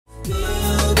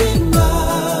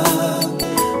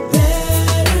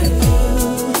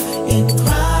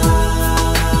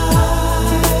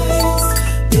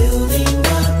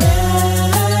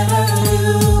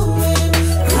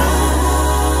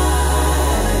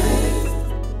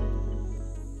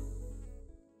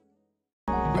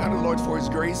honor the Lord for his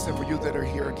grace, and for you that are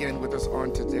here again with us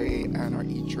on today and our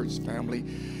eChurch family.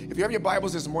 If you have your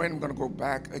Bibles this morning, I'm going to go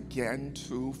back again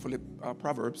to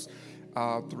Proverbs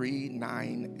 3,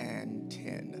 9, and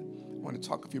 10. I want to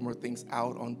talk a few more things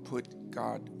out on put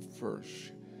God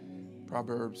first.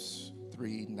 Proverbs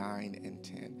 3, 9, and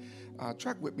 10.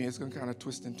 Track with me. It's going to kind of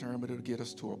twist and turn, but it'll get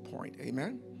us to a point.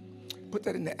 Amen? Put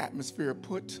that in the atmosphere.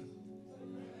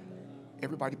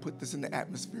 Everybody put this in the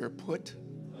atmosphere. Put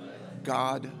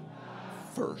God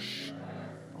first.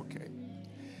 Okay.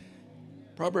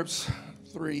 Proverbs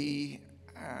 3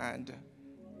 and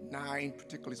 9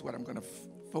 particularly is what I'm going to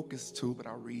focus to, but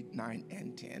I'll read 9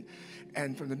 and 10.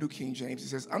 And from the New King James, it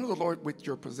says, honor the Lord with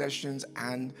your possessions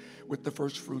and with the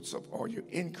first fruits of all your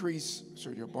increase,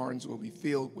 so your barns will be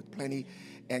filled with plenty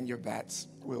and your vats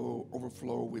will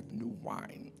overflow with new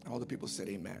wine. All the people said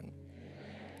amen.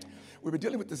 We've been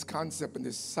dealing with this concept and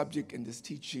this subject and this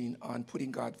teaching on putting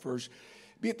God first.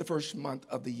 Be it the first month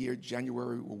of the year,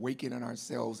 January, we're awakening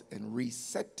ourselves and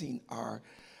resetting our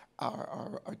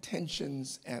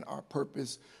attentions and our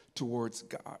purpose towards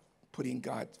God. Putting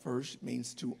God first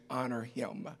means to honor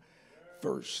him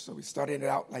first. So we started it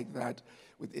out like that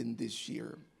within this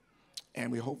year.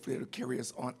 And we hopefully it'll carry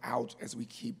us on out as we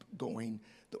keep going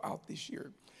throughout this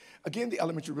year. Again, the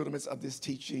elementary rudiments of this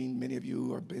teaching, many of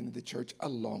you have been in the church a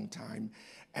long time,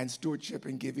 and stewardship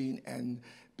and giving and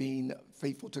being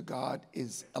faithful to God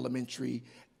is elementary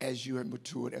as you have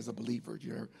matured as a believer.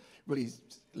 You're really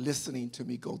listening to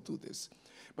me go through this.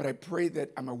 But I pray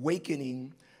that I'm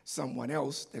awakening someone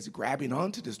else that's grabbing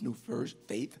onto this new first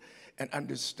faith and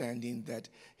understanding that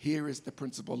here is the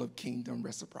principle of kingdom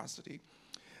reciprocity.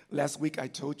 Last week, I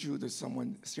told you that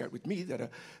someone shared with me that a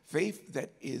faith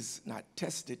that is not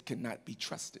tested cannot be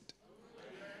trusted.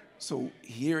 So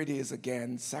here it is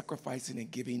again, sacrificing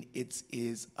and giving, it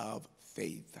is of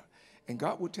faith. And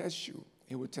God will test you.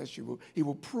 He will test you. He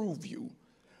will prove you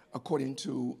according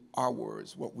to our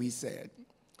words, what we said.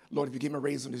 Lord, if you give me a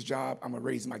raise on this job, I'm going to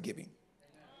raise my giving.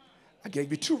 I gave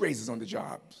you 2 raises on the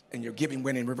job, and your giving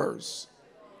went in reverse.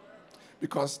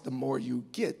 Because the more you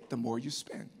get, the more you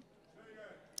spend.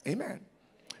 Amen.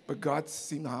 But God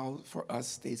somehow for us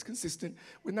stays consistent.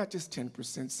 We're not just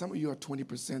 10%. Some of you are 20%,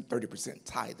 30%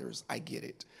 tithers. I get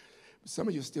it. But some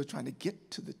of you are still trying to get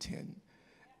to the 10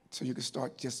 so you can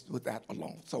start just with that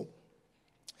alone. So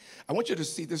I want you to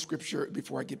see this scripture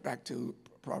before I get back to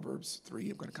Proverbs 3.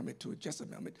 I'm going to come into it just a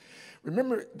moment.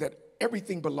 Remember that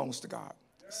everything belongs to God.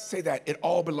 Say that. It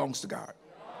all belongs to God.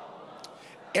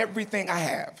 Everything I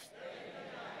have.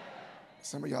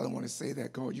 Some of y'all don't want to say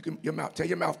that. Go, tell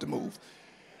your mouth to move.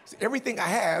 So everything I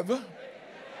have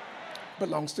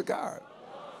belongs to God.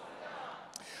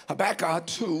 Habakkuk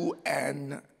 2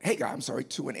 and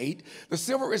 8. The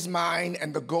silver is mine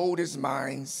and the gold is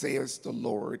mine, says the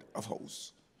Lord of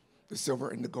hosts. The silver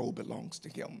and the gold belongs to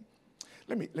him.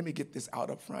 Let me get this out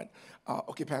up front.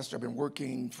 Okay, Pastor, I've been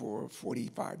working for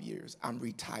 45 years. I'm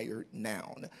retired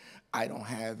now. I don't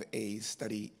have a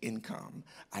steady income.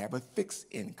 I have a fixed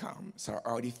income. So I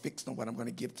already fixed on what I'm going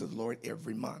to give to the Lord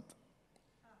every month.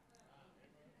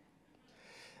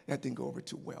 That didn't go over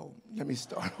too well. Let me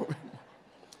start over.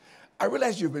 I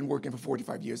realize you've been working for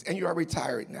 45 years and you are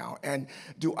retired now. And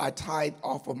do I tithe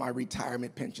off of my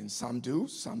retirement pension? Some do,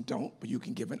 some don't, but you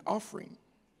can give an offering.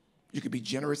 You can be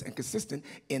generous and consistent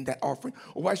in that offering.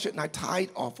 Or why shouldn't I tithe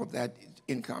off of that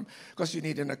income? Because you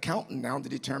need an accountant now to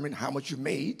determine how much you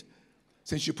made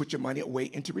since you put your money away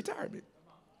into retirement.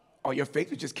 Or your faith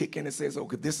will just kick in and says,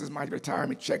 okay, this is my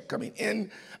retirement check coming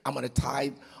in. I'm going to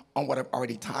tithe on what I've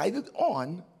already tithed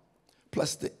on,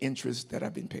 plus the interest that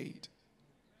I've been paid.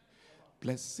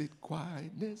 Blessed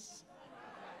quietness.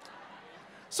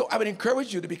 So I would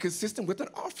encourage you to be consistent with an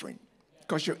offering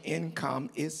because your income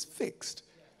is fixed.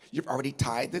 You've already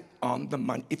tithed on the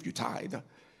money. If you tithe,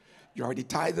 you already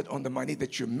tithed on the money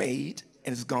that you made,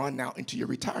 and it's gone now into your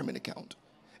retirement account.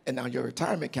 And now your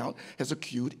retirement account has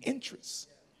accrued interest.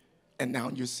 And now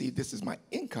you see this is my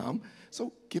income,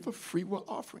 so give a free will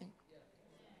offering.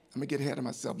 I'm going to get ahead of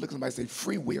myself. Look at somebody say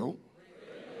free will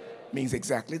means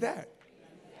exactly that.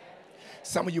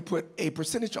 Some of you put a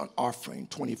percentage on offering,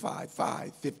 25,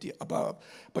 5, 50, above,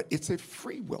 but it's a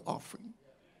free will offering.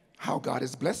 How God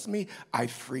has blessed me, I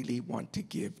freely want to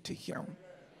give to him.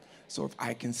 So if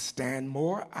I can stand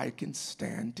more, I can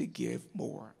stand to give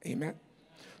more. Amen?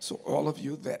 So all of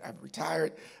you that have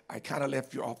retired, I kind of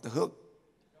left you off the hook.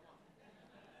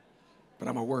 But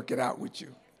I'm going to work it out with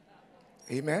you.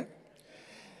 Amen?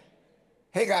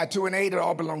 Haggai 2 and 8, it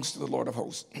all belongs to the Lord of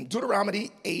hosts.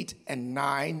 Deuteronomy 8 and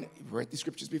 9, you've read these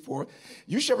scriptures before.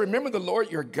 You shall remember the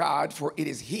Lord your God, for it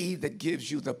is he that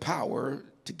gives you the power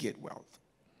to get wealth.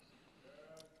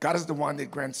 God is the one that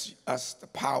grants us the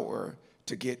power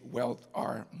to get wealth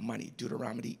or money,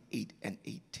 Deuteronomy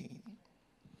 8:18.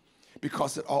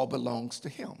 Because it all belongs to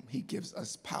him. He gives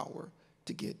us power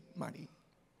to get money.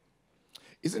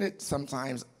 Isn't it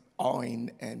sometimes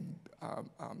awing and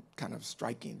kind of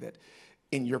striking that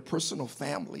in your personal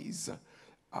families,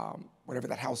 whatever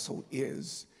that household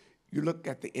is, you look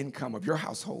at the income of your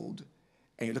household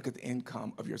and you look at the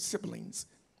income of your siblings,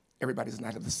 everybody's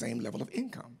not at the same level of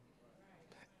income.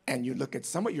 And you look at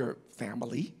some of your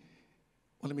family,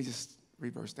 well, let me just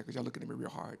reverse that because y'all looking at me real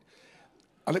hard.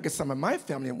 I look at some of my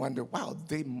family and wonder, wow,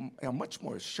 they are much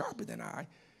more sharper than I,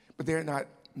 but they're not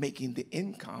making the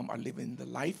income or living the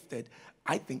life that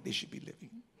I think they should be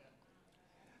living.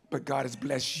 But God has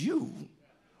blessed you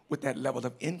with that level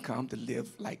of income to live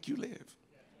like you live.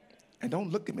 And don't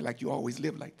look at me like you always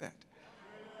live like that.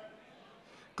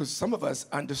 Because some of us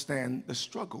understand the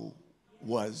struggle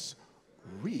was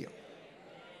real.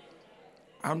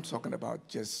 I'm talking about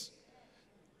just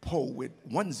pull with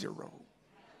 1 0.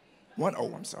 1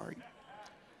 0, I'm sorry.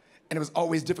 And it was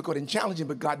always difficult and challenging,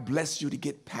 but God blessed you to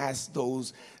get past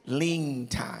those lean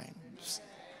times.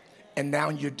 And now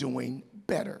you're doing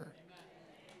better.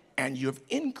 And you've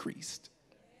increased.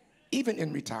 Even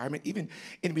in retirement, even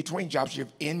in between jobs,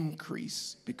 you've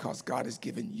increased because God has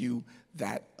given you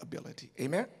that ability.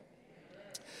 Amen?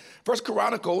 First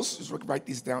Chronicles, just write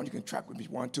these down. You can track with me if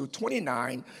you want to.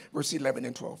 29, verse 11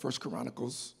 and 12. First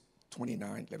Chronicles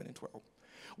 29, 11 and 12.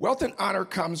 Wealth and honor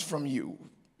comes from you.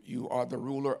 You are the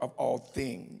ruler of all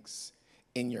things.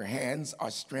 In your hands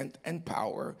are strength and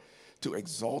power to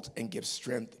exalt and give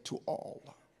strength to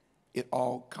all. It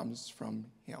all comes from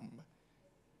him.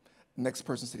 Next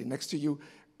person sitting next to you,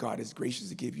 God is gracious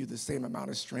to give you the same amount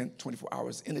of strength 24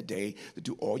 hours in a day to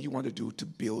do all you want to do to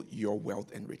build your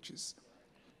wealth and riches.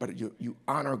 But you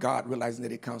honor God, realizing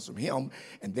that it comes from him,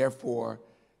 and therefore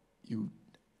you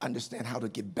understand how to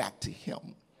get back to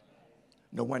him.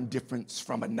 No one difference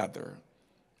from another.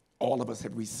 All of us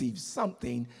have received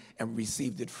something and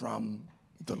received it from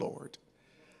the Lord.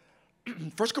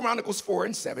 1 Chronicles 4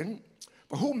 and 7,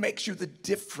 but who makes you the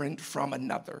different from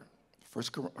another? 1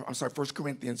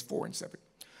 Corinthians 4 and 7.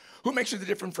 Who makes you the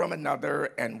different from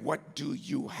another, and what do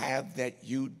you have that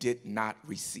you did not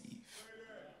receive?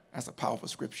 That's a powerful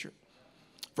scripture.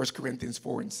 1 Corinthians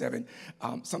 4 and 7.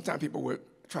 Sometimes people would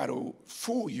try to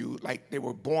fool you like they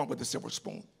were born with a silver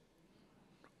spoon,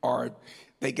 or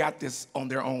they got this on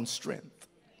their own strength,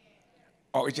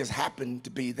 or it just happened to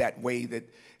be that way that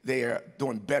they're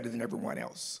doing better than everyone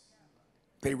else.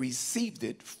 They received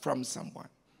it from someone.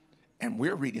 And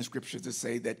we're reading scriptures to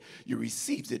say that you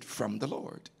received it from the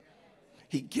Lord.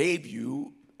 He gave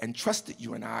you and trusted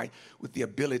you and I with the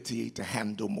ability to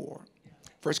handle more.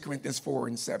 1 Corinthians 4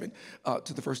 and 7.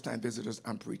 To the first-time visitors,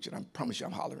 I'm preaching. I promise you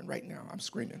I'm hollering right now. I'm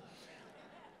screaming.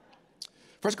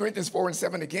 1 Corinthians 4 and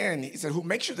 7 again, he said, who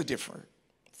makes you the different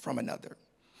from another?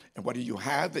 And what do you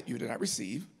have that you did not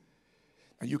receive?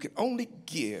 And you can only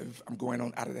give, I'm going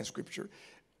on out of that scripture,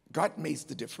 God makes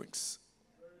the difference.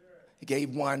 He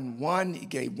gave one, he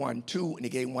gave one 2, and he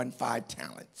gave one 5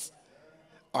 talents,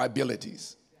 or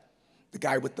abilities. The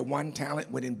guy with the 1 talent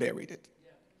went and buried it.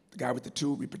 The guy with the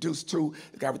 2 reproduced 2.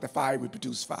 The guy with the 5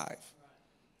 reproduced 5.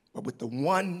 But with the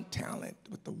 1 talent,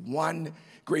 with the 1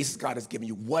 grace God has given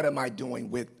you, what am I doing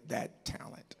with that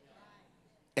talent?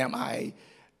 Am I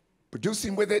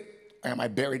producing with it, or am I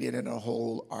buried in a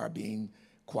hole, or being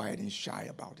quiet and shy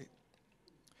about it?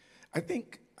 I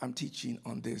think I'm teaching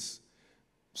on this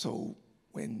so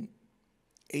when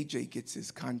AJ gets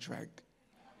his contract,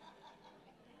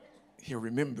 he'll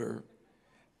remember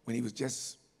when he was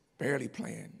just barely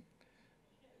playing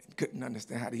and couldn't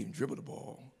understand how to even dribble the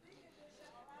ball.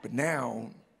 But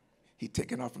now he's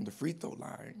taking off from the free throw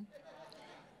line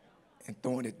and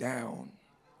throwing it down,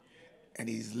 and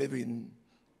he's living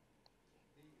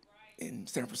in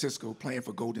San Francisco playing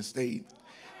for Golden State.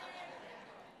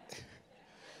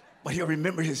 But he'll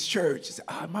remember his church. He said,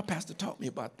 my pastor taught me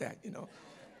about that, you know.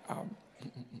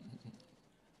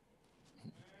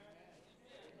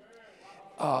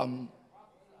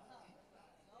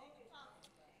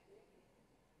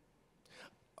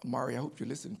 Mari, I hope you're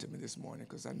listening to me this morning,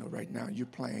 because I know right now you're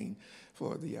playing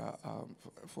for the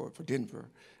for Denver.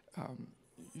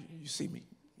 You see me.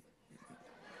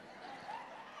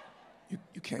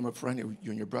 You came up front here,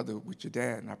 you and your brother with your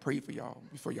dad, and I prayed for y'all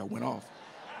before y'all went off.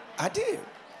 I did.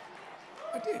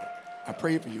 I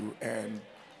prayed for you, and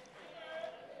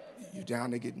you're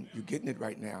down there you're getting it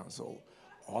right now. So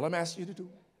all I'm asking you to do,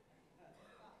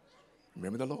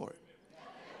 remember the Lord.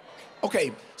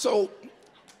 Okay, so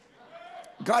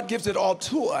God gives it all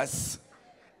to us,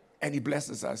 and he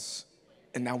blesses us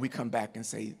and now we come back and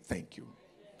say thank you.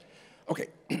 Okay.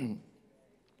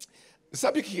 The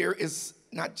subject here is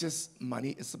not just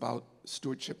money, it's about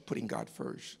stewardship, putting God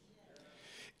first.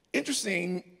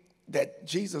 Interesting that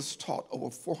Jesus taught over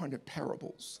 400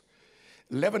 parables.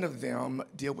 11 of them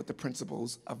deal with the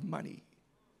principles of money.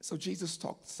 So Jesus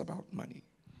talks about money.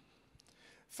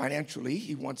 Financially,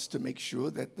 he wants to make sure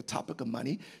that the topic of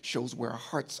money shows where our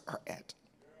hearts are at.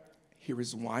 Here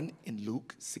is one in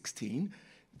Luke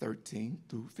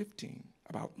 16:13-15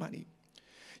 about money.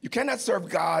 You cannot serve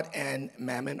God and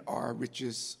mammon or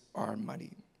riches or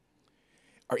money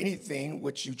or anything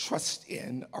which you trust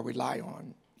in or rely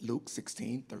on. Luke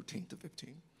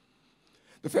 16:13-15.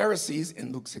 The Pharisees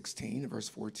in Luke 16, verse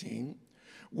 14,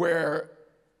 were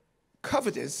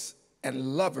covetous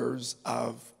and lovers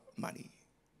of money.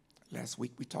 Last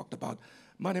week we talked about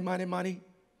money, money, money.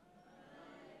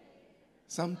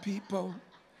 Some people,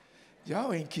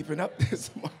 y'all ain't keeping up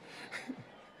this morning.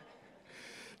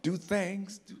 Do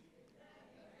things.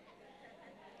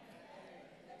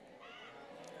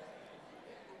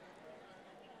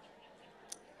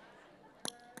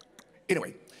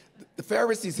 Anyway, the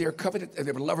Pharisees here coveted,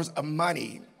 they were lovers of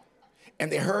money. And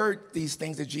they heard these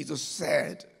things that Jesus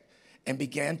said and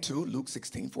began to, Luke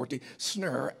 16:14,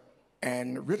 sneer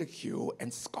and ridicule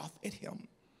and scoff at him.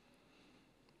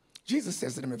 Jesus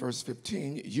says to them in verse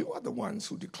 15, you are the ones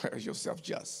who declare yourself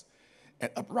just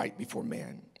and upright before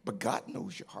man, but God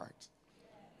knows your heart.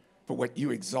 For what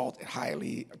you exalt and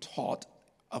highly taught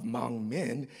among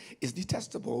men is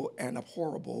detestable and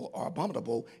abhorrible or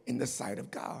abominable in the sight of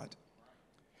God.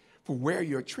 For where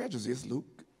your treasures is,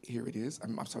 Luke, here it is,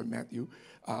 Matthew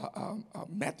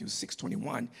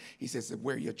 6:21, he says that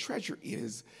where your treasure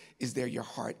is there your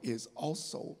heart is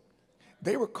also.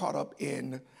 They were caught up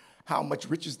in how much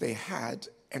riches they had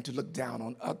and to look down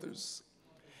on others.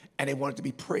 And they wanted to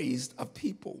be praised of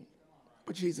people.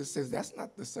 But Jesus says that's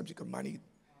not the subject of money.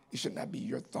 It should not be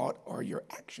your thought or your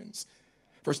actions.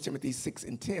 1 Timothy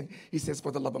 6:10, he says,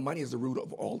 for the love of money is the root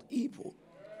of all evil.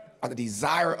 Or the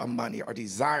desire of money, or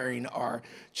desiring, or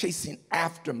chasing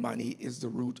after money is the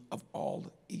root of all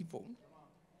evil.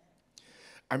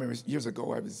 I remember years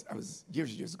ago, I was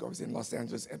in Los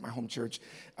Angeles at my home church.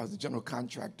 I was a general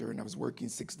contractor, and I was working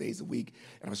 6 days a week,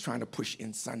 and I was trying to push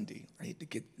in Sunday. I had to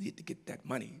get that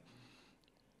money.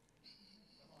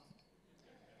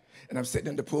 And I'm sitting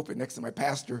in the pulpit next to my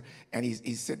pastor, and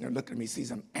he's sitting there looking at me, sees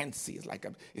I'm antsy. It's like,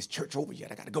 is church over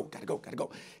yet? I gotta go.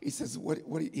 He says,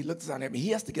 he looks down at me. He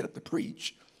has to get up to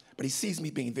preach, but he sees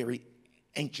me being very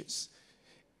anxious.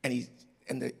 And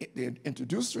the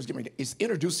introducer is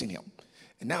introducing him.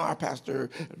 And now our pastor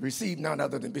received none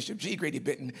other than Bishop G. Grady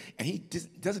Benton, and he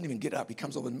doesn't even get up. He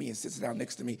comes over to me and sits down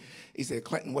next to me. He said,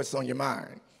 Clinton, what's on your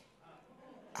mind?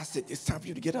 I said, it's time for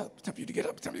you to get up. It's time for you to get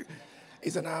up. It's time for you. He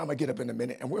said, I'm going to get up in a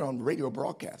minute. And we're on radio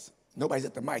broadcast. Nobody's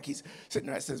at the mic. He's sitting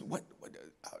there. I says, what?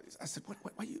 I said, what?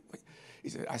 He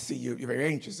said, I see you're very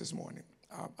anxious this morning.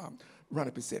 Run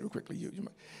up and say it real quickly.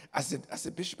 I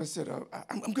said, Bishop,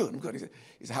 I'm good.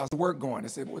 He said, how's the work going? I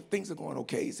said, well, things are going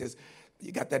okay. He says,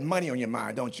 you got that money on your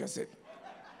mind, don't you? I said,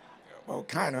 well,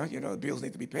 kind of. The bills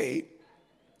need to be paid.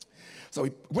 So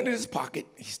he went in his pocket.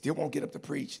 He still won't get up to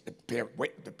preach. The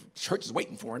church is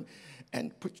waiting for him.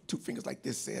 And put two fingers like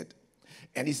this, said,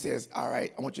 and he says, all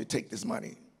right, I want you to take this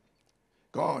money.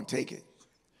 Go on, take it.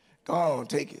 Go on,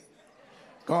 take it.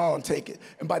 Go on, take it.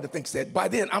 And by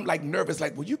then, I'm like nervous,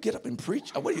 like, will you get up and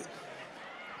preach? Or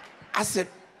I said,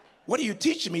 what are you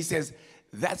teaching me? He says,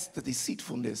 that's the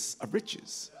deceitfulness of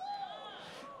riches.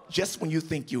 Just when you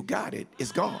think you got it,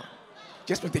 it's gone.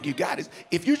 Just when you think you got it,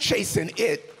 if you're chasing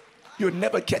it, you'll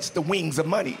never catch the wings of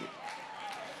money.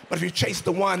 But if you chase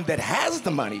the one that has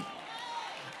the money,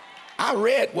 I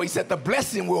read where he said the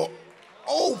blessing will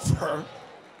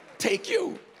overtake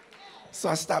you. So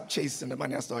I stopped chasing the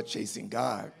money. I started chasing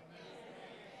God.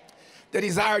 They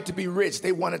desired to be rich.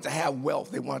 They wanted to have wealth.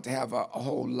 They wanted to have a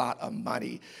whole lot of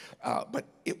money. But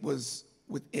it was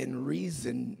within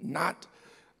reason. Not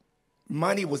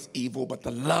money was evil, but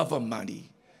the love of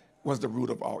money was the root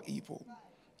of all evil.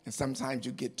 And sometimes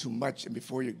you get too much, and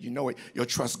before you know it, your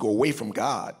trust go away from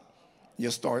God.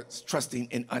 You'll start trusting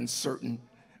in uncertain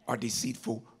or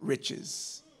deceitful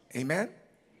riches. Amen?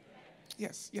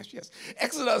 Yes.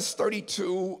 Exodus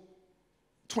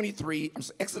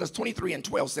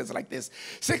 23:12 says it like this.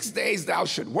 6 days thou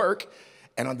should work,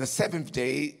 and on the seventh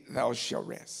day thou shalt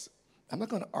rest. I'm not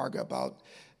going to argue about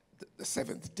the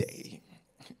seventh day.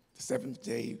 The seventh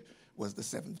day was the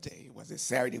seventh day. Was it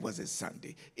Saturday? Was it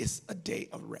Sunday? It's a day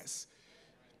of rest.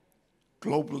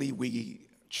 Globally, we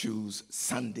choose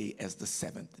Sunday as the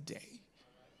seventh day.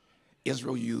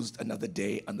 Israel used another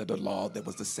day under the law that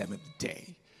was the seventh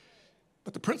day.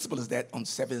 But the principle is that on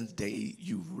seventh day,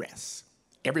 you rest.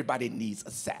 Everybody needs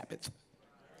a Sabbath.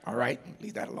 All right?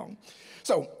 Leave that alone.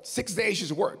 So 6 days you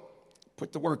should work.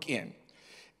 Put the work in.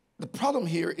 The problem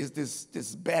here is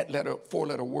this bad letter,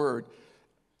 four-letter word,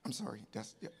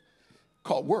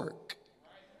 called work.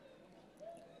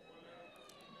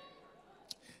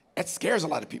 That scares a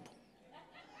lot of people.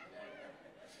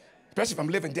 Especially if I'm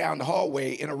living down the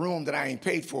hallway in a room that I ain't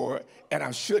paid for and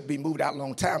I should be moved out a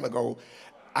long time ago.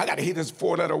 I got to hear this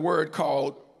four-letter word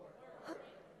called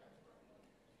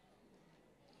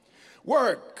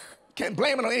work. Can't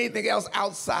blame it on anything else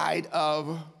outside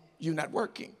of you not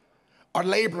working or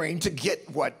laboring to get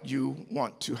what you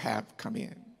want to have come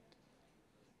in.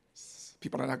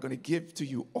 People are not going to give to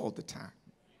you all the time.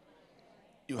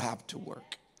 You have to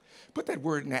work. Put that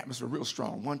word in the atmosphere real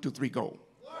strong. 1, 2, 3, go.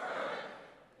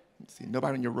 Let's see,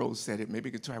 nobody in your row said it. Maybe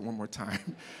you could try one more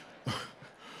time.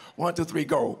 1, 2, 3,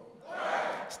 go.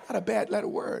 It's not a bad letter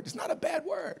word. It's not a bad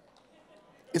word.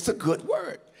 It's a good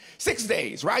word. 6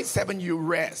 days, right? 7, you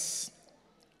rest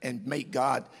and make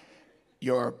God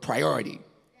your priority.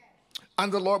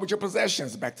 Honor the Lord with your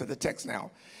possessions. Back to the text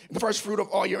now. The first fruit of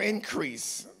all your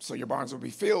increase, so your barns will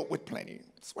be filled with plenty.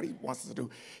 That's what he wants us to do.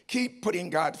 Keep putting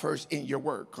God first in your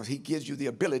work because he gives you the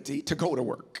ability to go to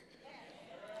work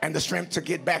and the strength to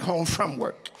get back home from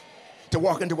work, to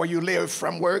walk into where you live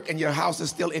from work and your house is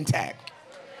still intact.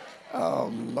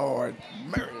 Oh, Lord,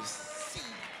 mercy.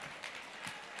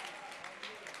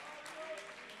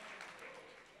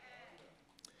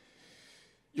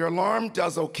 Your alarm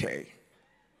does okay.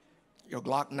 Your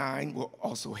Glock 9 will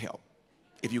also help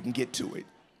if you can get to it.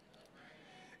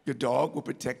 Your dog will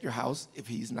protect your house if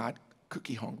he's not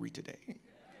cookie hungry today.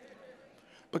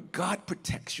 But God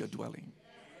protects your dwelling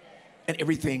and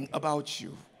everything about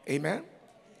you. Amen?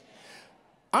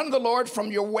 Honor the Lord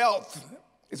from your wealth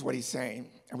is what he's saying.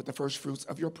 And with the first fruits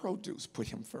of your produce, put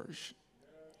him first.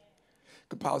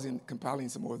 Compiling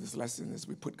some more of this lesson as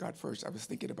we put God first, I was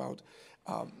thinking about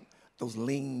those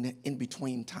lean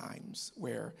in-between times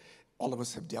where all of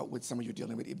us have dealt with, some of you are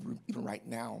dealing with even right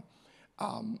now,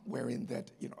 wherein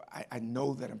that, I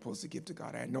know that I'm supposed to give to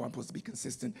God. I know I'm supposed to be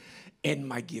consistent in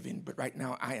my giving, but right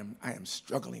now I am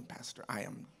struggling, Pastor.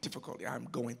 I'm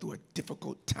going through a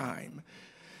difficult time.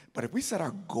 But if we set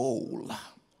our goal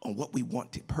on what we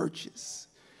want to purchase,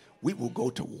 we will go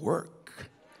to work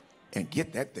and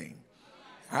get that thing.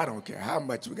 I don't care how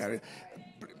much we got to.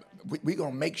 We're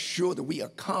going to make sure that we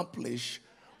accomplish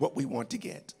what we want to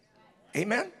get.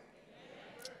 Amen?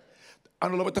 I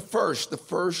don't know what the first,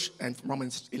 and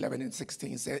Romans 11 and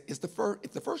 16 says, if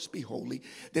the first be holy,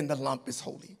 then the lump is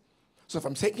holy. So if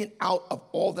I'm taking out of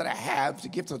all that I have to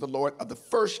give to the Lord of the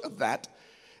first of that,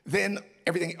 then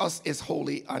everything else is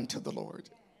holy unto the Lord.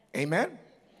 Amen?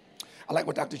 I like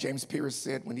what Dr. James Pierce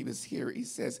said when he was here. He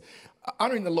says,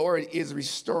 honoring the Lord is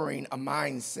restoring a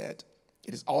mindset.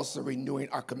 It is also renewing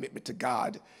our commitment to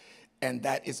God, and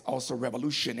that is also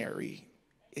revolutionary.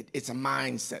 It's a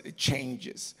mindset. It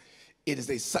changes. It is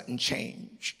a sudden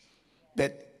change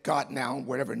that God now,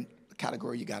 whatever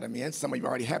category you got him in, some of you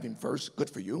already have him first, good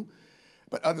for you.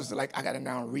 But others are like, I got to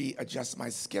now readjust my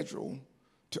schedule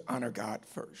to honor God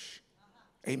first.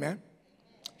 Amen?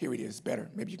 Here it is, better.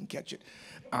 Maybe you can catch it.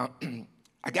 I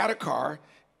got a car.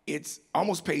 It's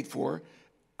almost paid for.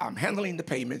 I'm handling the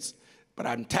payments, but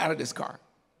I'm tired of this car.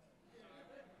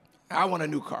 I want a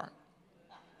new car.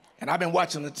 And I've been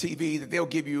watching the TV that they'll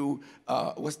give you,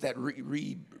 what's that,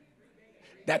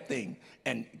 that thing,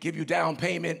 and give you down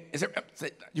payment.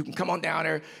 You can come on down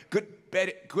there, good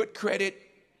credit,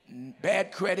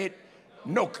 bad credit.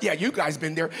 No, yeah, you guys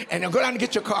been there. And then go down and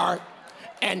get your car.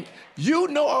 And you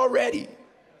know already,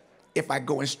 if I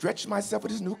go and stretch myself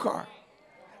with this new car,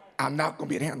 I'm not going to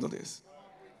be able to handle this.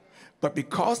 But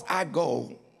because I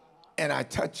go and I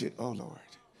touch it, oh, Lord,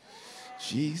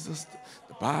 Jesus,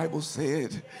 the Bible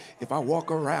said, if I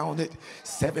walk around it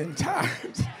 7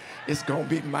 times, it's going to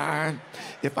be mine.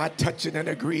 If I touch it and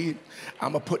agree,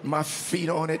 I'm going to put my feet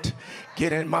on it,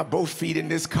 get in my both feet in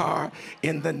this car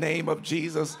in the name of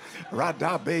Jesus. I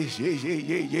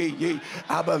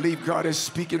believe God is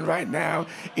speaking right now.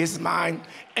 It's mine.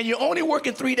 And you're only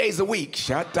working 3 days a week. It's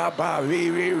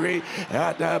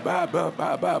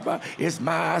mine.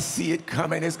 I see it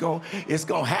coming. It's going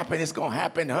to happen. It's going to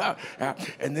happen.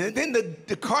 And then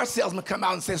the car salesman come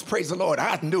out and says, praise the Lord.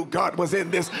 I knew God was in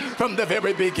this from the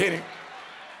very beginning.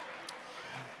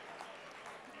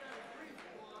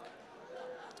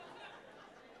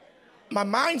 My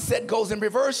mindset goes in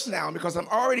reverse now because I'm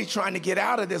already trying to get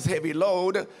out of this heavy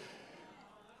load,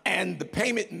 and the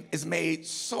payment is made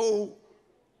so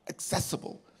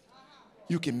accessible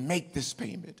you can make this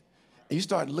payment. And you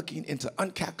start looking into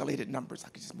uncalculated numbers. I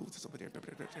can just move this over there.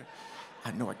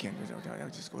 I know I can't. I'll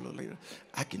just go a little later.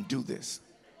 I can do this.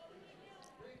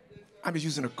 I'm just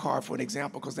using a car for an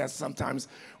example because that's sometimes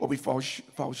what we fall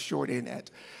short in at.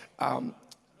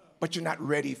 But you're not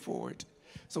ready for it.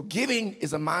 So giving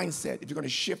is a mindset. If you're going to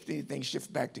shift anything,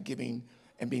 shift back to giving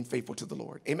and being faithful to the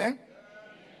Lord. Amen?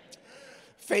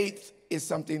 Faith is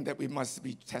something that we must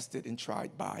be tested and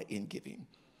tried by in giving.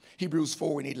 Hebrews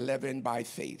 4:11, by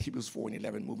faith. Hebrews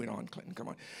 4:11, moving on, Clinton, come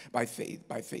on. By faith,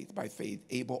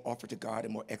 Abel offered to God a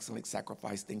more excellent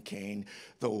sacrifice than Cain,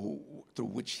 through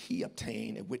which he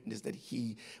obtained a witness that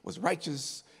he was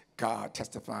righteous, God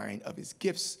testifying of his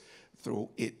gifts.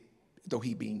 Though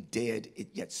he being dead, it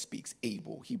yet speaks.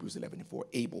 Abel, Hebrews 11:4,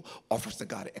 Abel offers to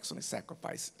God an excellent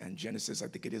sacrifice. And Genesis, I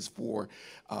think it is 4,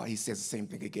 he says the same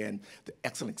thing again, the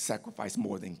excellent sacrifice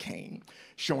more than Cain,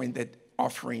 showing that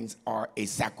offerings are a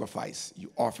sacrifice.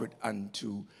 You offer it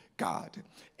unto God,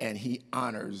 and he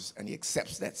honors and he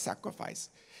accepts that sacrifice.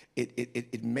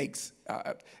 It makes,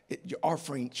 your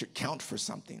offering should count for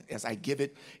something. As I give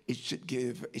it, it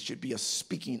should be a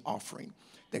speaking offering,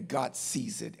 that God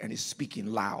sees it and is speaking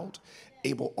loud.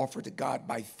 Abel offered to God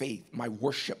by faith. My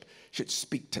worship should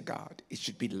speak to God. It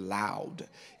should be loud.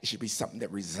 It should be something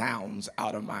that resounds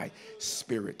out of my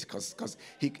spirit, because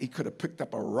he could have picked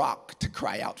up a rock to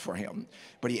cry out for him,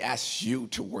 but he asks you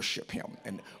to worship him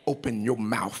and open your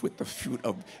mouth with the fruit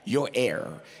of your air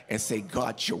and say,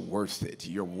 God, you're worth it.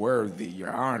 You're worthy.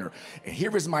 Your honor. And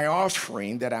here is my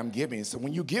offering that I'm giving. So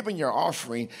when you're giving your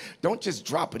offering, don't just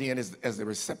drop it in as the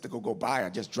receptacle go by. I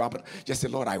just drop it. Just say,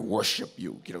 Lord, I worship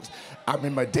you. You know, I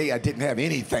remember a day I didn't have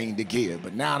anything to give,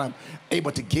 but now I'm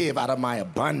able to give out of my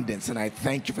abundance, and I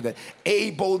thank you for that.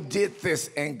 Abel did this,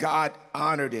 and God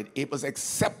honored it. It was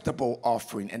acceptable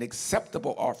offering. An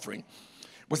acceptable offering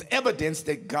was evidence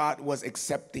that God was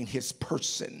accepting his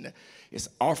person. His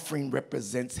offering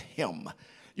represents him.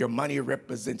 Your money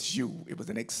represents you. It was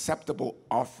an acceptable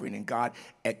offering, and God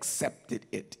accepted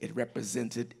it. It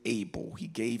represented Abel. He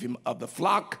gave him of the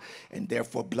flock, and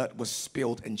therefore blood was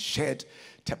spilled and shed.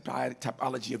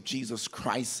 Typology of Jesus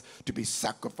Christ to be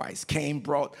sacrificed. Cain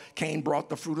brought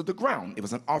the fruit of the ground. It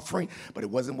was an offering, but it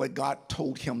wasn't what God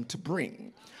told him to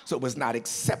bring. So it was not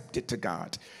accepted to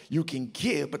God. You can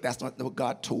give, but that's not what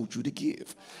God told you to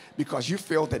give, because you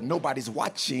feel that nobody's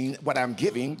watching what I'm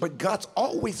giving, but God's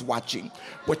always watching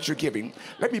what you're giving.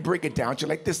 Let me break it down to you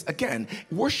like this. Again,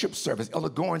 worship service, Elder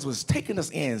Goins was taking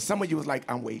us in. Some of you was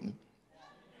like, I'm waiting.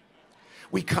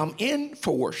 We come in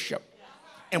for worship,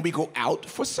 and we go out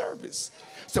for service.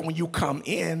 So when you come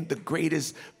in, the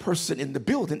greatest person in the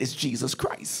building is Jesus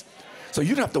Christ. So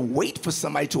you don't have to wait for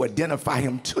somebody to identify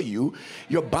him to you.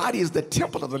 Your body is the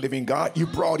temple of the living God. You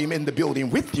brought him in the building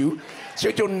with you. So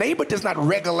your neighbor does not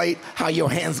regulate how your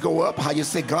hands go up, how you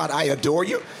say, God, I adore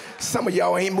you. Some of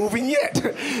y'all ain't moving yet.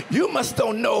 You must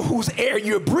don't know whose air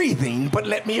you're breathing, but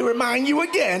let me remind you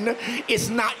again, it's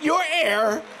not your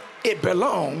air, it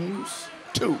belongs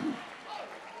to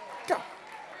God.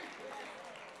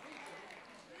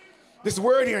 This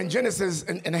word here in Genesis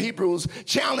and Hebrews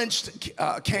challenged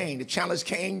Cain. It challenged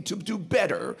Cain to do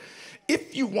better.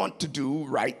 If you want to do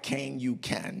right, Cain, you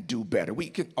can do better. We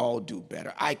can all do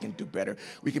better. I can do better.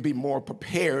 We can be more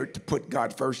prepared to put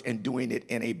God first and doing it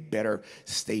in a better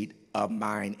state of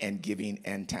mind and giving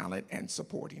and talent and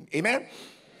supporting. Amen?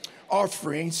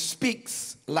 Offering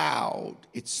speaks loud.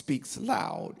 It speaks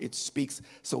loud. It speaks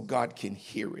so God can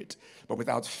hear it. But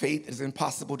without faith, it is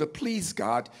impossible to please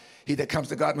God. He that comes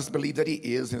to God must believe that he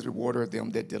is his rewarder of them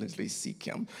that diligently seek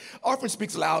him. Offering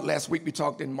speaks loud. Last week we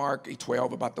talked in Mark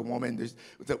 12 about the woman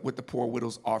with the poor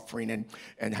widow's offering,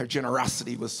 and her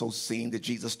generosity was so seen that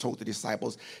Jesus told the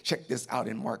disciples, check this out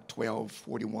in Mark 12,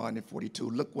 41 and 42.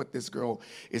 Look what this girl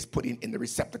is putting in the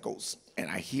receptacles. And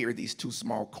I hear these 2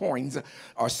 small coins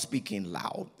are speaking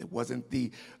loud. It wasn't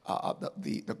the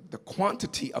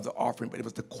quantity of the offering, but it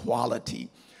was the quality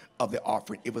of the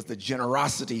offering. It was the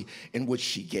generosity in which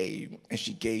she gave, and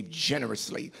she gave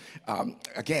generously.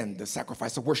 Again, the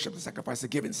sacrifice of worship, the sacrifice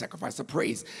of giving, the sacrifice of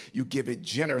praise. You give it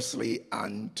generously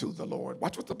unto the Lord.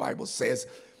 Watch what the Bible says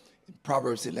in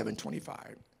Proverbs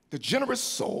 11:25. The generous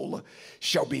soul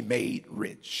shall be made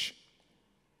rich,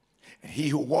 and he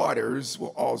who waters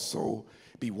will also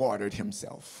be watered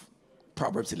himself.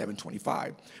 Proverbs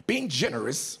 11:25. Being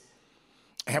generous,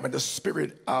 having the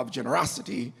spirit of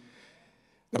generosity,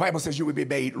 the Bible says you will be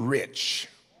made rich.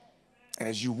 And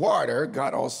as you water,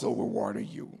 God also will water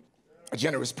you. A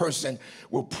generous person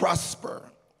will prosper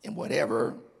in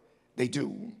whatever they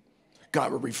do.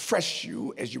 God will refresh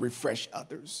you as you refresh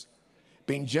others.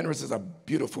 Being generous is a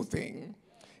beautiful thing.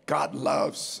 God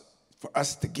loves for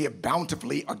us to give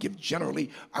bountifully or give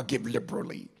generally or give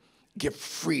liberally. Give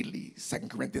freely. 2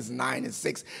 Corinthians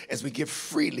 9:6. As we give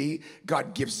freely,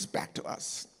 God gives back to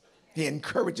us. He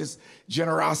encourages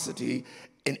generosity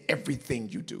in everything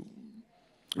you do.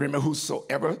 Remember,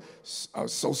 whosoever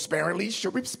sows sparingly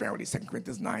shall reap sparingly. 2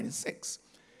 Corinthians 9:6.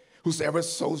 Whosoever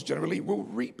sows generally will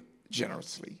reap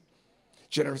generously.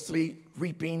 Generously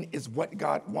reaping is what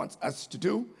God wants us to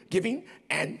do, giving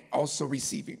and also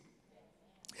receiving.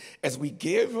 As we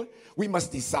give, we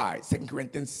must decide. 2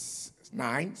 Corinthians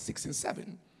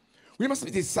 9:6-7. We must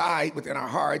decide within our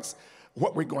hearts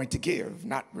what we're going to give,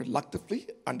 not reluctantly,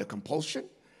 under compulsion,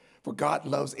 for God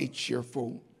loves a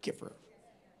cheerful giver.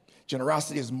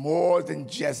 Generosity is more than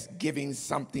just giving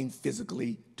something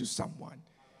physically to someone.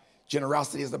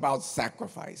 Generosity is about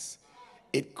sacrifice.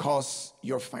 It costs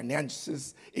your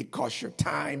finances, it costs your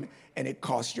time, and it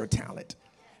costs your talent.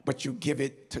 But you give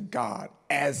it to God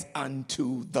as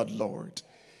unto the Lord.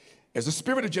 There's a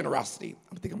spirit of generosity.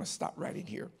 I think I'm going to stop right in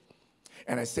here.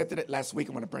 And I said that last week.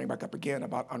 I'm going to bring it back up again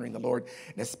about honoring the Lord.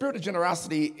 And the spirit of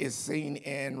generosity is seen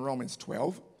in Romans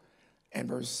 12 and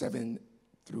verse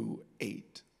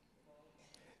 7-8.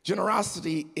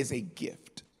 Generosity is a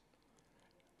gift.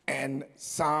 And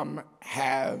some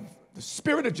have the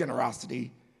spirit of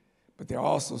generosity, but there are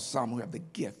also some who have the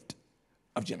gift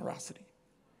of generosity.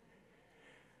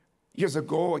 Years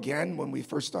ago, again, when we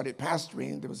first started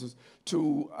pastoring, there was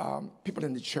two people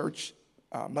in the church,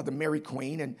 Mother Mary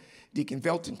Queen and Deacon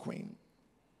Velton Queen.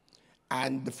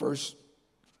 And the first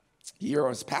year I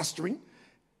was pastoring,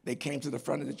 they came to the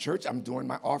front of the church. I'm doing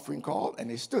my offering call, and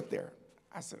they stood there.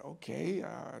 I said, okay,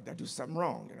 did I do something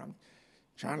wrong? And I'm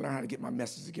trying to learn how to get my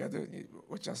message together,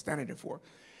 which I'm standing there for.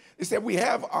 They said, we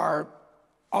have our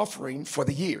offering for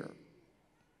the year.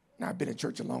 Now, I've been in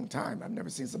church a long time. I've never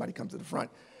seen somebody come to the front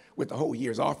with the whole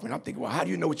year's offering. I'm thinking, well, how do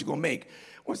you know what you're going to make?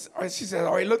 Well, she said, I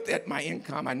already looked at my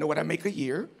income. I know what I make a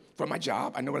year for my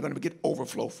job. I know where I'm going to get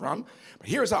overflow from. But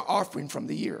here's our offering from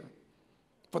the year,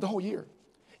 for the whole year.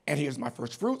 And here's my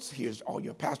first fruits. Here's all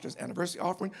your pastor's anniversary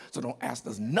offering. So don't ask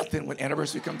us nothing when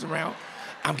anniversary comes around.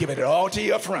 I'm giving it all to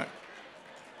you up front.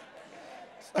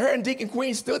 Her and Deacon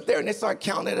Queen stood there, and they started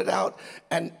counting it out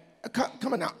and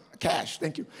coming out. Cash,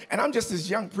 thank you. And I'm just this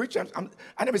young preacher.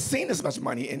 I never seen this much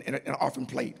money in an offering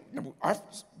plate. Our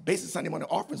basic Sunday morning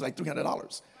offering is like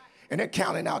 $300. And they're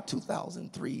counting out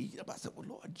 2003. I said, well,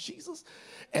 Lord Jesus.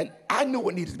 And I knew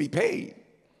what needed to be paid.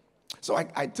 So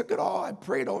I took it all. I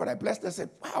prayed over it. I blessed it. I said,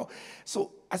 wow.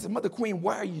 So I said, Mother Queen,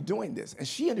 why are you doing this? And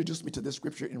she introduced me to this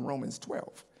scripture in Romans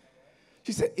 12.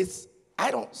 She said,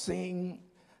 I don't sing.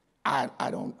 I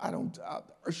don't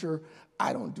usher.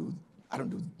 I don't do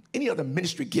any other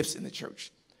ministry gifts in the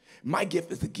church. My gift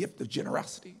is the gift of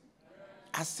generosity.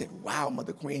 I said, wow,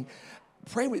 Mother Queen,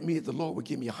 pray with me that the Lord would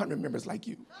give me 100 members like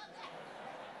you.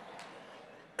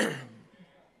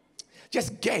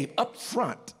 Just gave up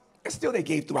front. And still they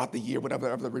gave throughout the year,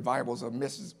 whatever the revivals or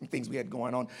misses and things we had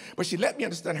going on. But she let me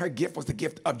understand her gift was the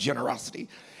gift of generosity.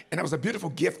 And that was a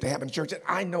beautiful gift to have in church. And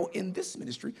I know in this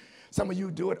ministry, some of you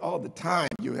do it all the time.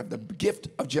 You have the gift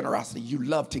of generosity. You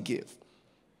love to give.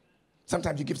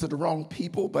 Sometimes you give to the wrong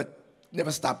people, but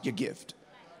never stop your gift.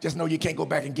 Just know you can't go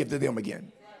back and give to them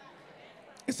again.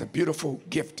 It's a beautiful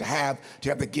gift to have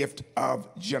the gift of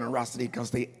generosity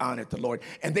because they honored the Lord.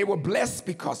 And they were blessed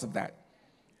because of that.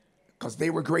 Because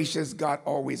they were gracious, God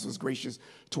always was gracious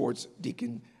towards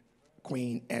Deacon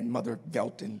Queen and Mother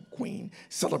Velton Queen.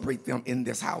 Celebrate them in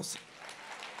this house.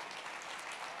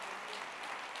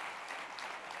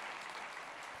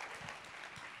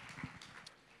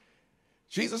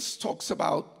 Jesus talks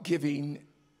about giving,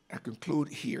 I conclude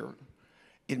here,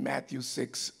 in Matthew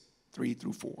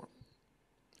 6:3-4.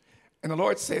 And the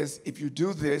Lord says, if you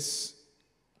do this,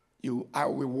 I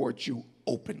will reward you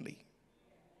openly.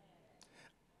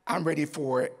 I'm ready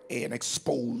for an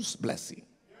exposed blessing.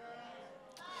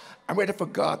 I'm ready for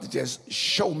God to just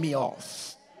show me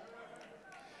off.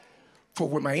 For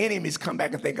when my enemies come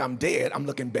back and think I'm dead, I'm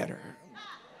looking better.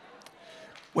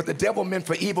 What the devil meant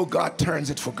for evil, God turns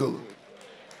it for good.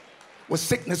 What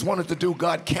sickness wanted to do,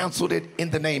 God canceled it in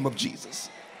the name of Jesus.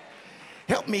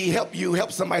 Help me, help you,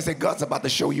 help somebody say, God's about to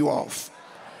show you off.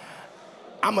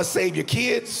 I'm going to save your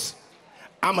kids.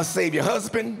 I'm going to save your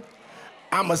husband.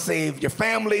 I'm going to save your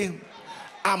family.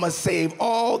 I'm going to save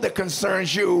all that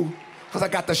concerns you because I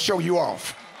got to show you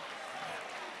off.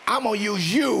 I'm going to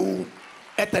use you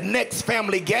at the next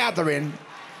family gathering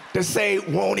to say,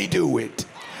 won't he do it?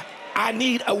 I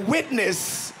need a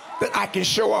witness that I can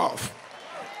show off.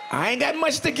 I ain't got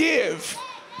much to give,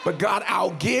 but God,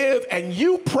 I'll give, and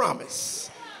you promise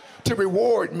to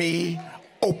reward me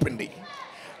openly.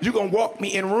 You're going to walk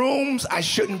me in rooms I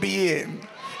shouldn't be in.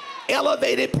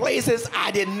 Elevated places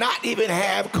I did not even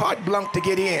have carte blanche to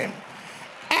get in.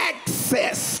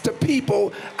 Access to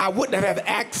people I wouldn't have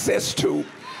access to.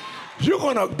 You're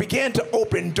going to begin to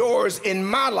open doors in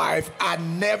my life I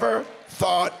never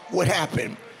thought would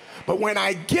happen. But when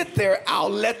I get there, I'll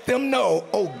let them know,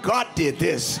 oh, God did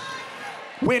this.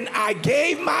 When I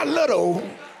gave my little,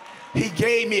 he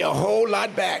gave me a whole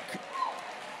lot back.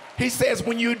 He says,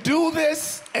 when you do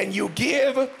this and you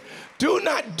give, do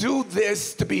not do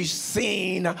this to be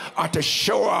seen or to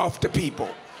show off to people.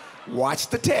 Watch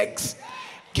the text.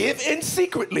 Give in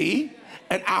secretly,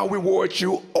 and I'll reward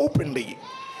you openly.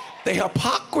 The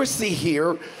hypocrisy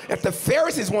here that the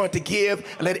Pharisees wanted to give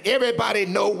and let everybody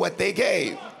know what they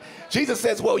gave. Jesus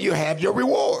says, well, you have your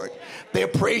reward. They'll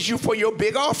praise you for your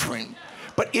big offering.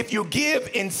 But if you give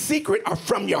in secret or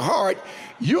from your heart,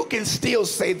 you can still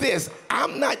say this,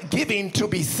 I'm not giving to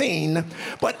be seen,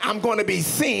 but I'm going to be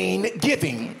seen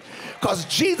giving. Because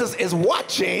Jesus is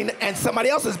watching and somebody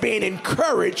else is being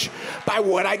encouraged by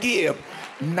what I give.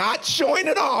 Not showing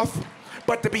it off,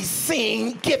 but to be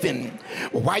seen giving.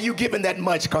 Well, why are you giving that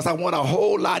much? Because I want a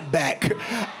whole lot back.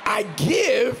 I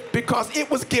give because it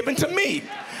was given to me.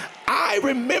 I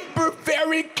remember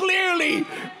very clearly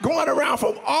going around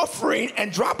from offering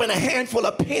and dropping a handful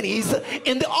of pennies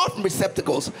in the offering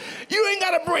receptacles. You ain't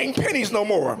got to bring pennies no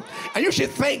more. And you should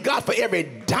thank God for every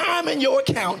dime in your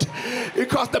account,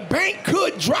 because the bank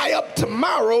could dry up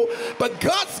tomorrow, but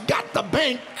God's got the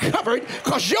bank covered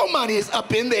because your money is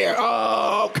up in there.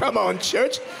 Oh, come on,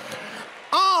 church.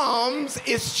 Alms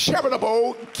is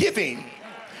charitable giving.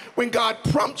 When God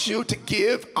prompts you to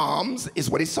give alms, is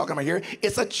what he's talking about here,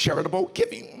 it's a charitable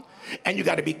giving. And you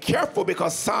got to be careful,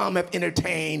 because some have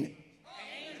entertained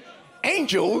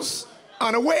angels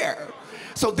unaware.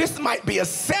 So this might be a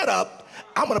setup.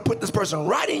 I'm going to put this person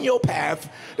right in your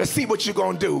path to see what you're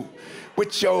going to do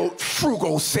with your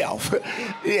frugal self.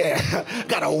 Yeah,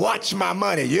 gotta watch my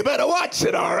money. You better watch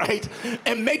it, all right?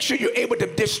 And make sure you're able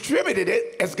to distribute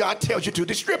it as God tells you to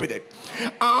distribute it.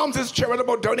 Alms is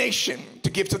charitable donation. To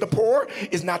give to the poor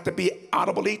is not to be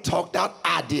audibly talked out,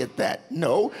 I did that.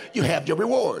 No, you have your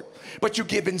reward. But you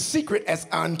give in secret as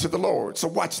unto the Lord. So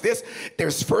watch this.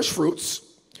 There's first fruits,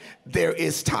 there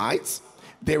is tithes,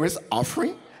 there is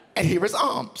offering, and here is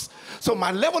alms. So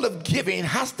my level of giving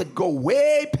has to go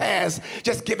way past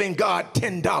just giving God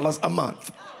 $10 a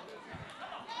month.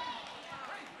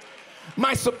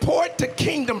 My support to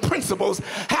kingdom principles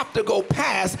have to go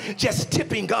past just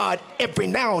tipping God every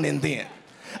now and then.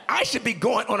 I should be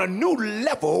going on a new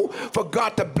level for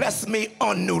God to bless me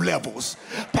on new levels.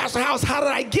 Pastor House, how did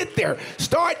I get there?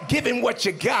 Start giving what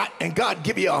you got, and God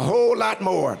give you a whole lot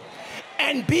more.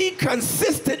 And be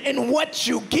consistent in what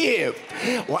you give.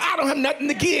 Well, I don't have nothing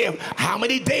to give. How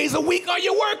many days a week are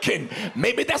you working?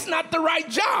 Maybe that's not the right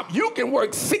job. You can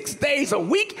work 6 days a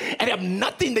week and have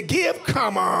nothing to give.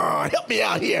 Come on, help me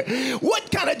out here. What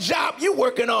kind of job you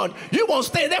working on? You won't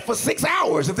stay there for 6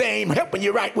 hours if they ain't helping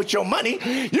you right with your money.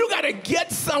 You got to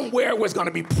get somewhere where it's going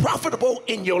to be profitable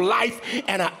in your life,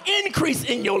 and an increase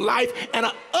in your life, and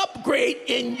an upgrade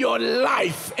in your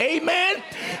life. Amen.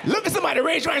 Look at somebody,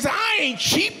 raise your hand and say, I ain't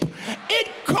cheap. It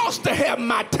costs to have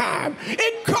my time.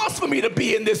 It costs for me to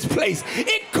be in this place.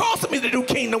 It costs for me to do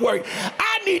kingdom work.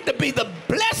 I need to be the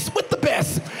blessed with the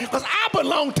best, because I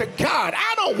belong to God.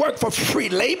 I don't work for free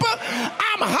labor.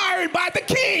 I'm hired by the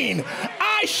King.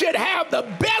 I should have the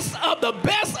best of the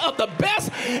best of the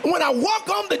best. When I walk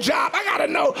on the job, I gotta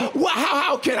know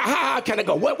how can I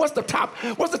go? What's the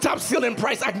top ceiling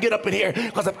price I can get up in here?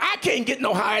 Because if I can't get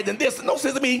no higher than this, no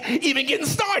sense of me even getting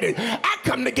started. I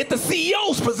come to get the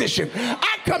CEO's position.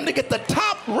 I come to get the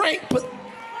top rank position.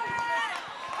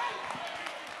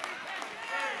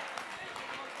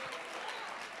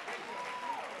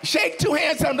 Shake two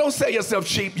hands, tell them, don't sell yourself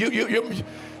cheap.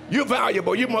 You're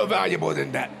valuable. You're more valuable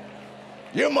than that.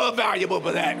 You're more valuable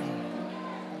for that.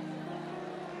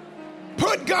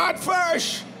 Put God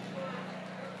first.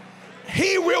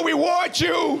 He will reward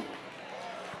you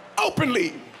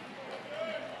openly.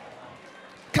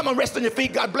 Come on, rest on your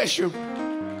feet. God bless you.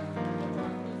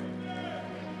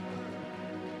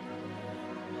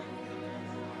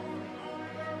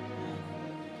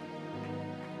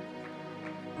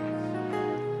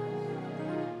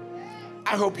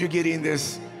 I hope you're getting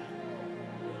this.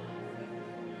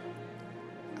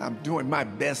 I'm doing my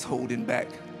best holding back,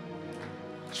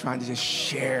 trying to just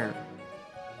share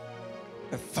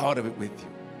the thought of it with you.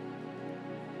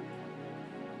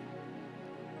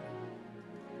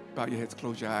 Bow your heads,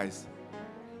 close your eyes.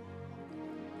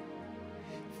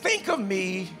 Think of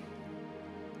me,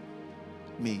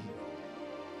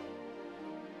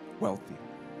 wealthy.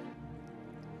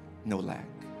 no lack,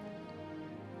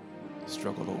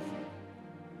 struggle over,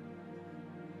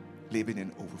 living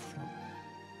in overflow,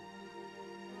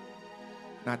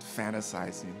 not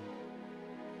fantasizing,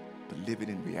 but living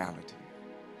in reality,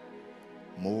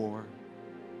 more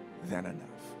than enough.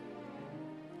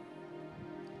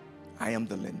 I am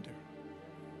the lender,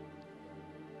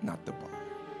 not the borrower.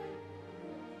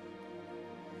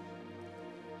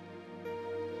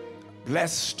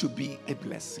 Blessed to be a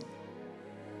blessing,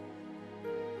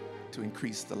 to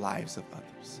increase the lives of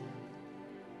others.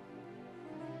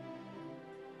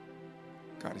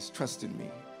 God is trusting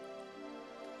me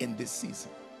in this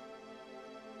season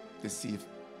to see if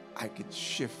I could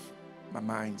shift my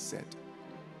mindset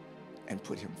and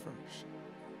put him first.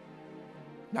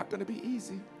 Not going to be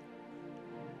easy.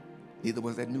 Neither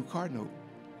was that new car note.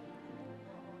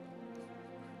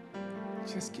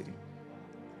 Just kidding.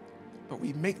 But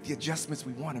we make the adjustments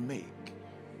we want to make.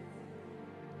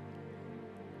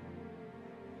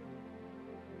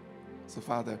 So,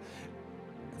 Father,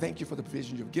 thank you for the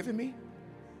provision you've given me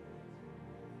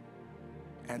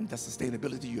and the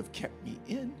sustainability you have kept me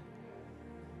in.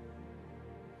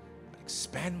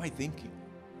 Expand my thinking.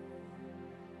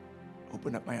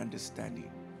 Open up my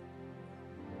understanding.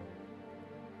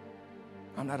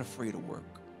 I'm not afraid of work.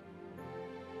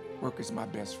 Work is my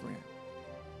best friend.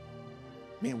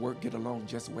 Me and work get along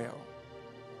just well.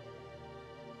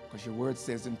 Because your word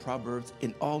says in Proverbs,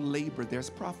 in all labor there's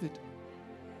profit.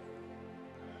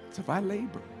 So if I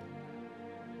labor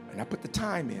and I put the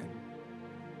time in,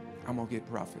 I'm going to get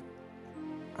profit.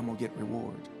 I'm going to get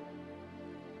reward.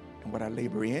 And what I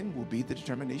labor in will be the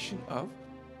determination of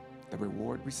the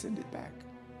reward rescinded back.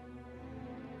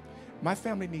 My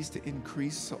family needs to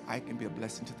increase so I can be a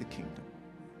blessing to the kingdom.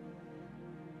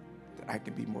 That I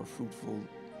can be more fruitful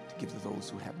to give to those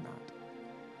who have not.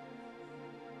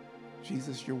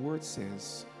 Jesus, your word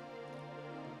says,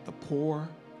 the poor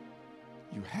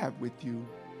you have with you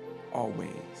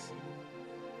always.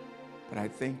 But I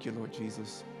thank you, Lord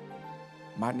Jesus,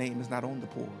 my name is not on the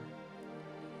poor.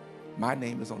 My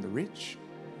name is on the rich,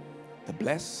 the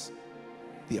blessed,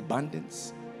 the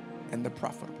abundance, and the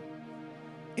profitable.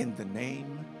 In the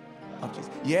name of Jesus.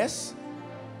 Yes,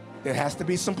 there has to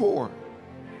be some poor,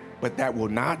 but that will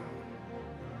not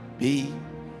be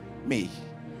me.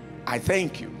 I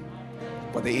thank you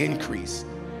for the increase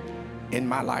in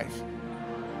my life.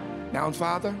 Now,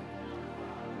 Father,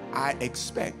 I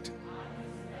expect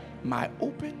my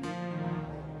open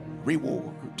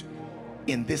reward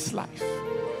in this life.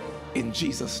 In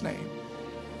Jesus' name,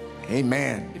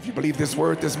 amen. If you believe this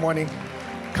word this morning,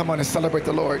 come on and celebrate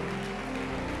the Lord.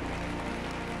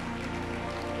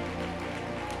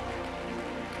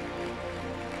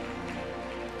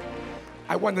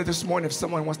 I wonder this morning if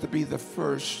someone wants to be the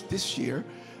first this year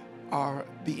or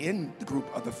be in the group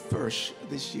of the first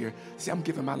this year. See, I'm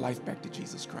giving my life back to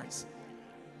Jesus Christ.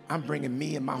 I'm bringing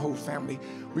me and my whole family.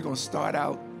 We're going to start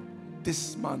out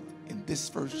this month, in this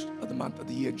first of the month of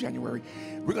the year, January.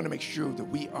 We're going to make sure that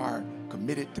we are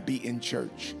committed to be in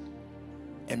church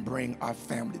and bring our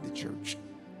family to church.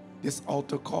 This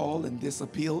altar call and this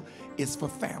appeal is for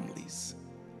families.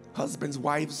 Husbands,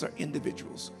 wives, or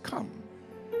individuals. Come.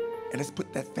 And let's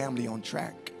put that family on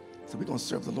track. So we're going to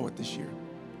serve the Lord this year.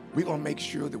 We're going to make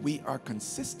sure that we are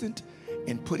consistent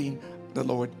in putting the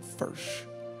Lord first.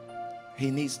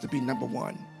 He needs to be number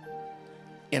one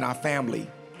in our family,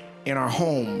 in our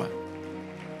home.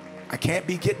 I can't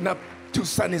be getting up 2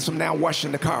 Sundays from now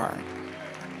washing the car.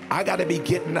 I got to be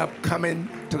getting up, coming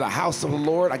to the house of the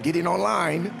Lord. I get in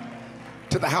online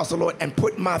to the house of the Lord and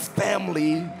put my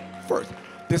family first.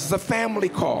 This is a family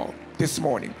call this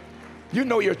morning. You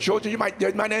know your children. They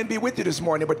might not be with you this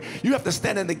morning, but you have to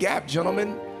stand in the gap,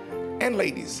 gentlemen and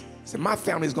ladies. Say, my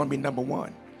family is going to be number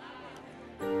one.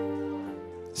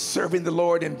 Serving the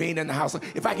Lord and being in the house.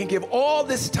 If I can give all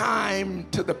this time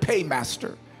to the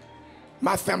paymaster,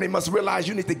 my family must realize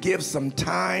you need to give some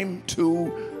time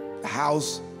to the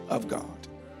house of God.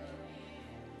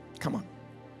 Come on.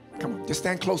 Come on. Just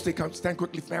stand closely. Stand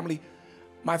quickly, family.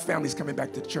 My family's coming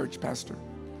back to church, Pastor.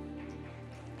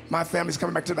 My family's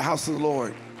coming back to the house of the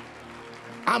Lord.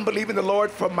 I'm believing the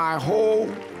Lord for my whole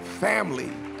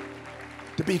family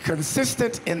to be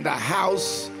consistent in the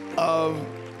house of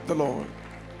the Lord.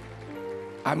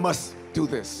 I must do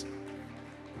this.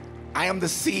 I am the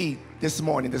seed this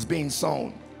morning that's being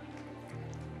sown.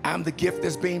 I'm the gift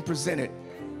that's being presented.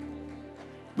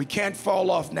 We can't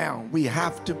fall off now. We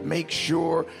have to make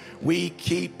sure we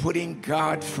keep putting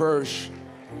God first.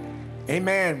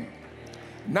 Amen.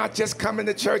 Not just coming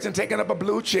to church and taking up a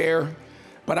blue chair,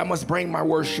 but I must bring my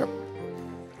worship.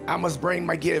 I must bring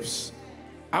my gifts.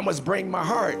 I must bring my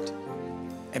heart.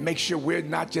 and make sure we're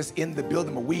not just in the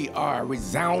building, but we are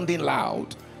resounding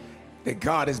loud that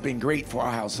God has been great for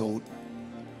our household.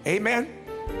 Amen.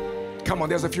 Come on,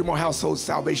 there's a few more household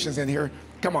salvations in here.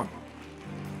 Come on.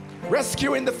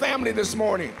 Rescuing the family this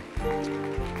morning.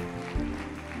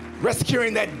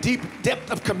 Rescuing that deep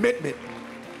depth of commitment.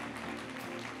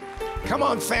 Come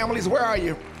on, families, where are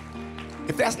you?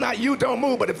 If that's not you, don't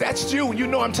move. But if that's you, and you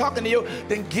know I'm talking to you,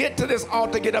 then get to this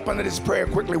altar, get up under this prayer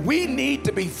quickly. We need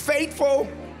to be faithful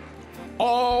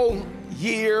all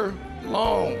year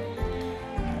long.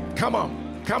 Come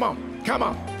on, come on, come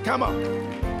on, come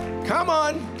on, come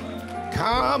on,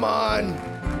 come on,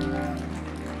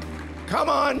 come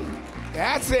on.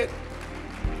 That's it.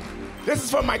 This is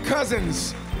for my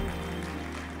cousins,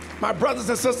 my brothers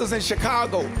and sisters in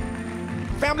Chicago.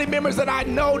 Family members that I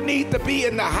know need to be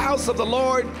in the house of the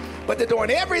Lord, but they're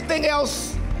doing everything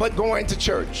else but going to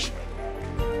church.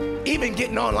 Even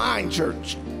getting online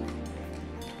church.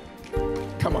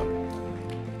 Come on.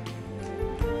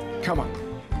 Come on.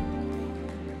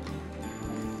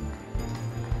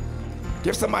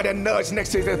 Give somebody a nudge next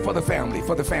to you for the family,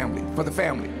 for the family, for the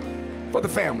family, for the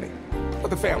family, for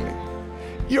the family.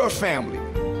 Your family.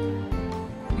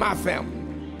 My family.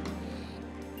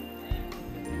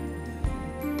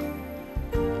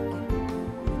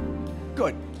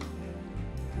 Good.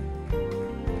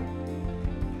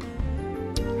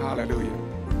 Hallelujah.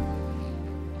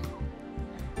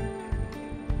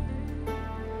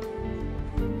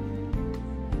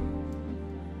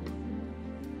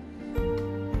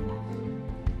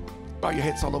 Bow your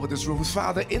heads all over this room.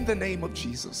 Father, in the name of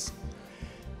Jesus,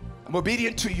 I'm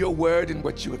obedient to your word and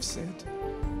what you have said.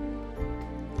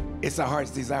 It's our heart's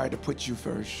desire to put you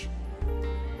first.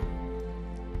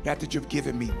 God, that you've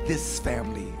given me this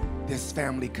family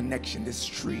connection, this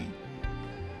tree.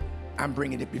 I'm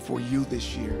bringing it before you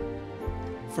this year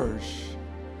first.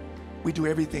 We do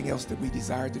everything else that we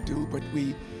desire to do, but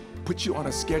we put you on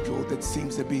a schedule that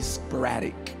seems to be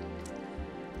sporadic.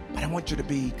 But I want you to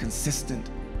be consistent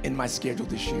in my schedule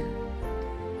this year.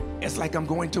 It's like I'm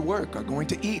going to work or going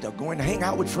to eat or going to hang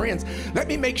out with friends. Let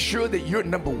me make sure that you're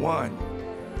number one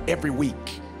every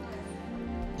week.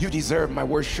 You deserve my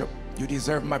worship. You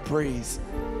deserve my praise.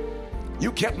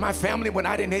 You kept my family when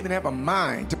I didn't even have a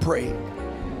mind to pray.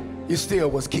 You still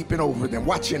was keeping over them,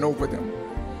 watching over them.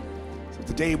 So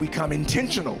today we come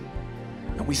intentional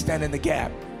and we stand in the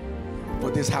gap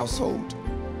for this household,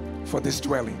 for this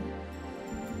dwelling.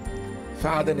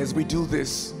 Father, and as we do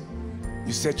this,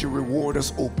 you said you reward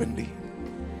us openly.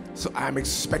 So I'm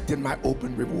expecting my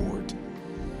open reward.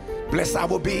 Blessed I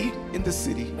will be in the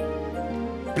city.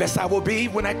 Blessed I will be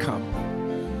when I come.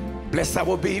 Blessed I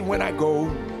will be when I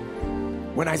go.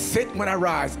 When I sit, when I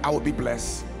rise, I will be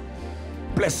blessed.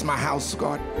 Bless my house,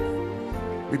 God.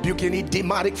 Rebuke any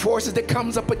demonic forces that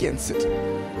comes up against it.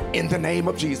 In the name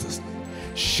of Jesus.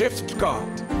 Shift,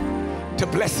 God, to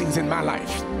blessings in my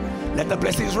life. Let the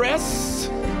blessings rest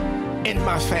in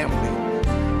my family.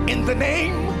 In the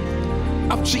name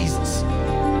of Jesus.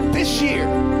 This year,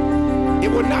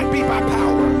 it will not be by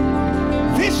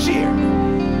power. This year,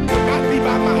 it will not be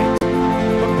by might,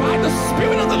 but by the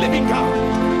Spirit of the living God.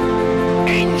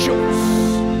 Angels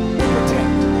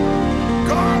protect.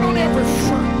 Guard on every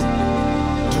front.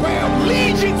 12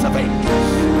 legions of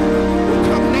angels will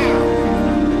come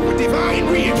now with divine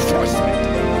reinforcement.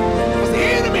 Because the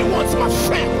enemy wants my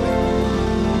family.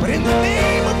 But in the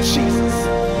name of Jesus,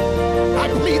 I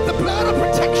plead the blood of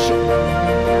protection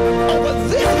over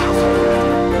this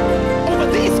household, over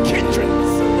these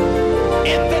kindreds.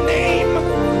 In the name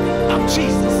of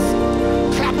Jesus.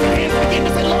 Clap your hands and begin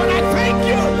to say, Lord, I thank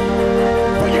you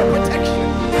for your protection.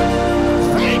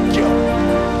 Thank you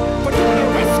for doing a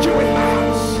rescue in my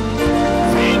house.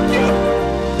 Thank you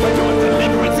for doing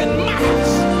deliverance in my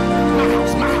house. My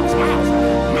house, my house, my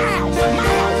house, my house, my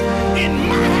house, in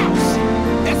my house.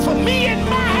 As for me and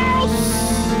my house,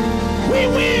 we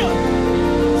will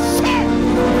serve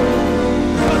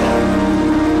the Lord.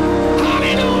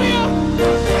 Hallelujah.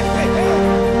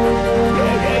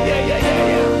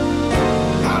 Yeah.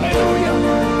 Hallelujah.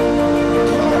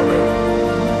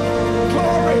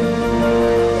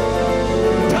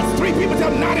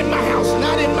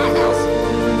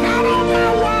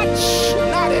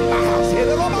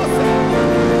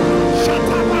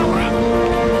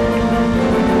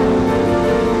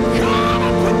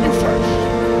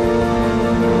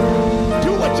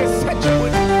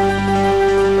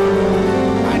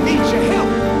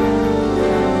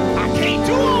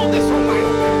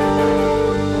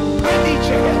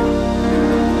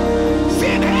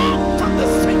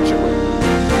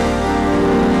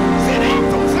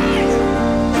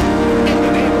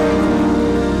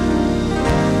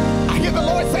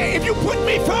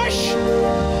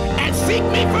 Seek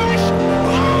me first.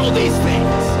 All these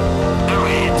things I'll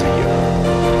add to you.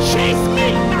 Chase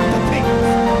me, not the things.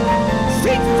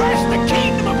 Seek first the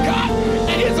kingdom of God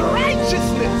and his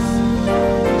righteousness.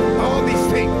 All these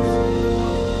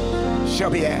things shall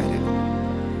be added.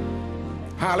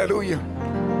 Hallelujah.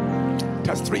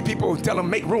 Touch 3 people, tell them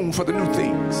make room for the new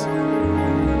things.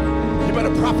 You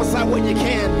better prophesy when you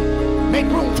can. Make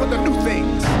room for the new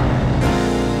things.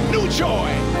 New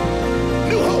joy,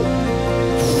 new hope,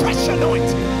 fresh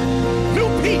anointing, new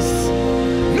peace,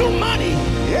 new money.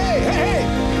 Hey, hey, hey.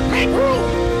 Make room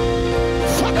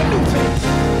for the new things.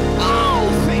 All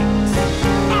things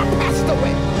are passed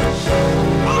away.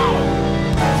 All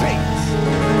things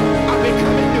are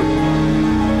becoming new.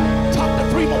 Talk to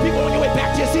 3 more people on your way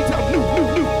back to your seat. Tell them new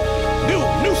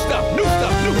stuff, new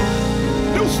stuff,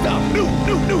 new stuff, new.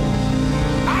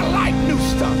 I like new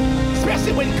stuff,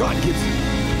 especially when God gives you.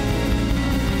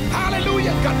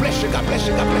 Hallelujah. God bless you, God bless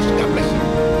you, God bless you, God bless you.